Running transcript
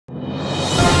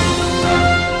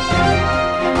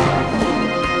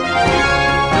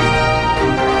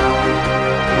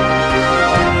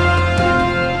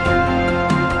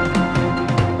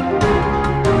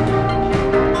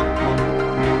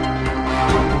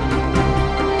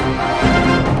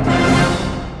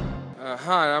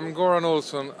I'm Goran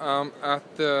Olsson. I'm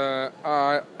at the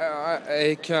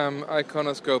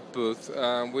IKONOSKOP booth.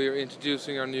 We're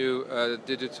introducing our new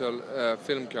digital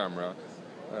film camera,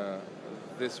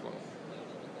 this one.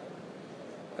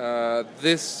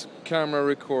 This camera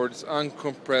records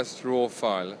uncompressed raw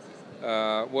file.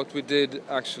 What we did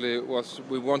actually was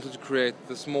we wanted to create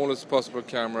the smallest possible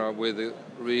camera with a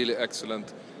really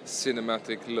excellent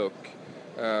cinematic look.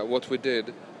 What we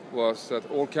did was that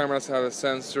all cameras have a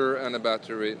sensor and a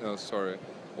battery. No, sorry.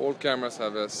 All cameras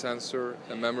have a sensor,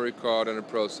 a memory card and a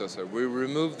processor. We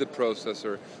removed the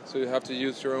processor, so you have to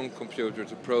use your own computer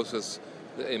to process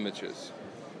the images.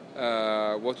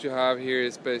 What you have here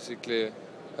is basically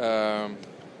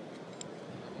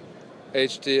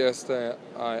HDSI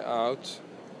out,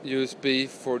 USB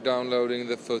for downloading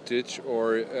the footage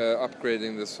or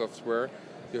upgrading the software.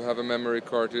 You have a memory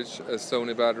cartridge, a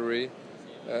Sony battery,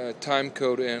 time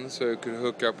code in, so you can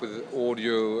hook up with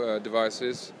audio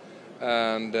devices,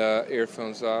 and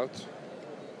earphones out.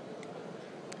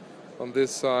 On this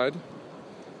side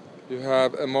you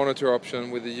have a monitor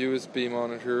option with a USB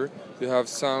monitor. You have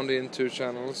sound in 2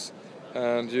 channels,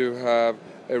 and you have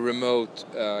a remote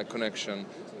connection.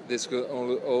 This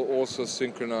will also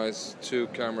synchronize 2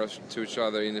 cameras to each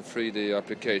other in a 3D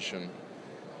application.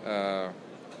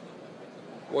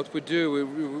 What we do,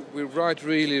 we write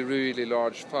really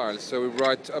large files, so we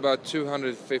write about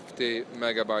 250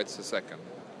 megabytes a second,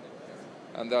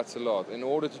 and that's a lot. In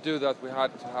order to do that, we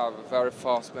had to have a very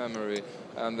fast memory,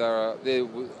 and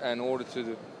in order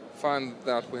to find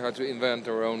that, we had to invent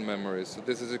our own memories. So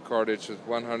this is a cartridge with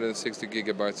 160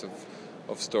 gigabytes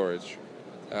of storage,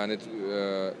 and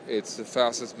it's the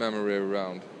fastest memory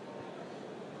around.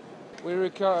 We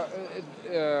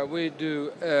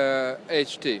do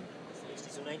HD.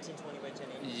 So 1920 by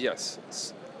 1080? Yes.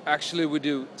 Actually, we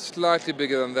do slightly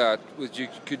bigger than that, which you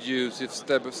could use if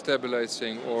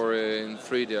stabilizing or in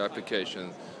 3D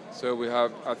applications. So we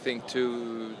have, I think,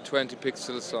 20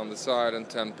 pixels on the side and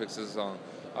 10 pixels on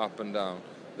up and down.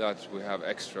 That we have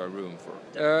extra room for.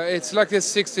 It's like a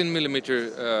 16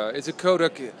 millimeter. It's a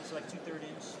Kodak. So like 2/3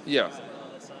 inch. Yeah.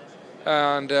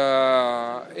 And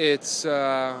it's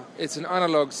an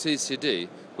analog CCD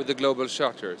with a global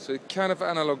shutter, so it kind of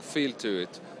analog feel to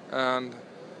it, and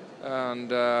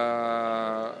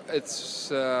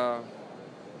it's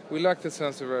we like the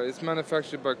sensor very. It's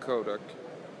manufactured by Kodak.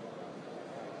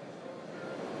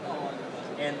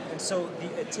 And so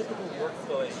a typical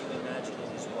workflow, as you imagine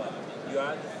it, is what? You're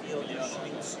out in the field, you're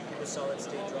shooting super solid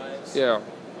state drives. Yeah.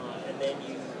 And then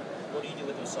what do you do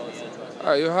with those solid state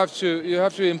drives? You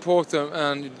have to import them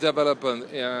and develop them,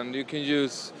 and you can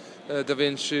use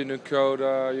DaVinci,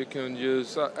 Nucoda, you can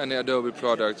use any Adobe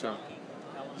product.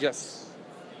 Yes.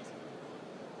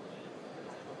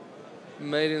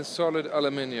 Made in solid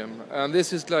aluminium, and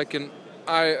this is like an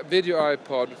video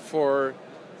iPod for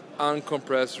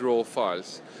uncompressed raw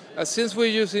files. Since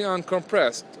we're using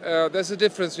uncompressed, there's a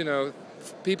difference, you know.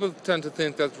 People tend to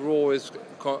think that raw is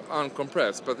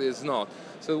uncompressed, but it's not.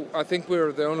 So I think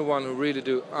we're the only one who really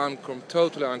do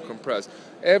totally uncompressed.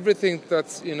 Everything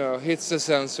that's, you know, hits the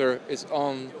sensor is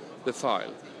on the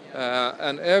file,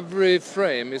 and every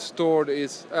frame is stored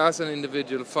as an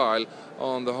individual file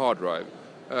on the hard drive.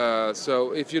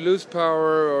 So if you lose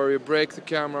power or you break the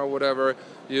camera or whatever,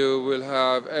 you will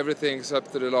have everything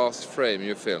except the last frame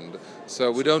you filmed.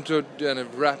 So we don't do any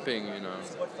wrapping, you know.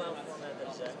 What file format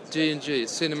is that? DNG,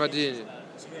 Cinema DNG.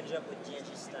 So you ended up with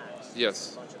DNG stacks?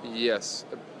 Yes, yes,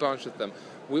 a bunch of them.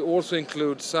 We also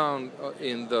include sound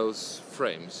in those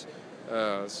frames.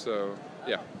 So,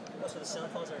 yeah. Oh, so the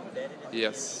sound files are embedded in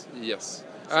Yes, yes.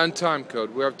 And time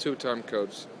code. We have 2 time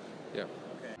codes.